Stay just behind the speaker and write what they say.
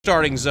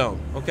starting zone,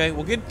 okay?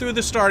 We'll get through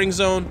the starting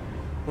zone.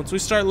 Once we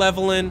start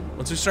leveling,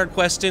 once we start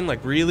questing,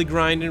 like really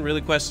grinding,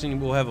 really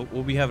questing,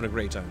 we'll be having a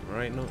great time, all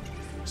right? No,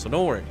 so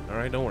don't worry, all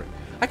right? Don't worry.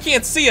 I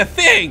can't see a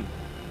thing.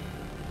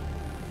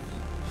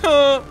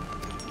 Huh?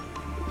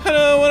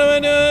 Hello, what am I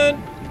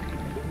doing?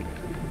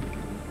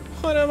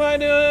 What am I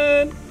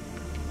doing?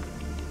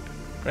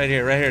 Right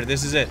here, right here.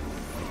 This is it.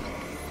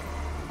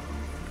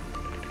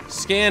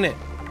 Scan it.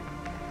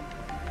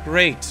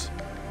 Great.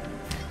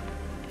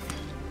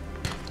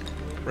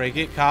 Break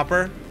it,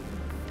 copper.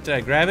 Did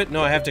I grab it?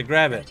 No, I have to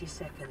grab it. 30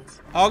 seconds.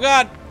 Oh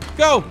god!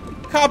 Go!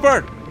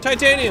 Copper!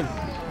 Titanium!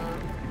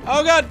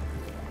 Oh god!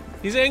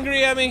 He's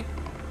angry at me.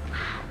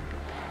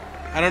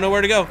 I don't know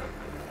where to go.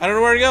 I don't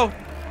know where to go.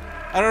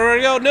 I don't know where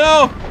to go.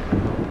 No!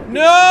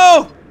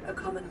 No! A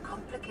common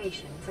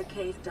complication for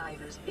cave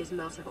divers is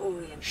loss of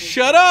orientation.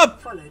 Shut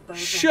up! Followed by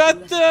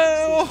Shut the...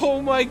 evacuation.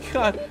 Oh my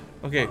god.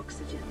 Okay.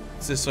 Oxygen.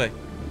 It's this way.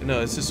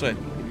 No, it's this way.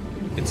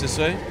 It's this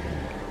way.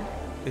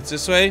 It's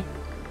this way.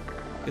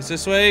 It's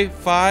this way.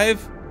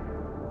 5.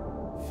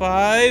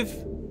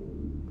 5.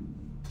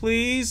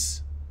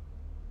 Please.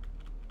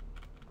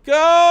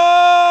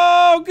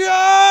 Go! Go!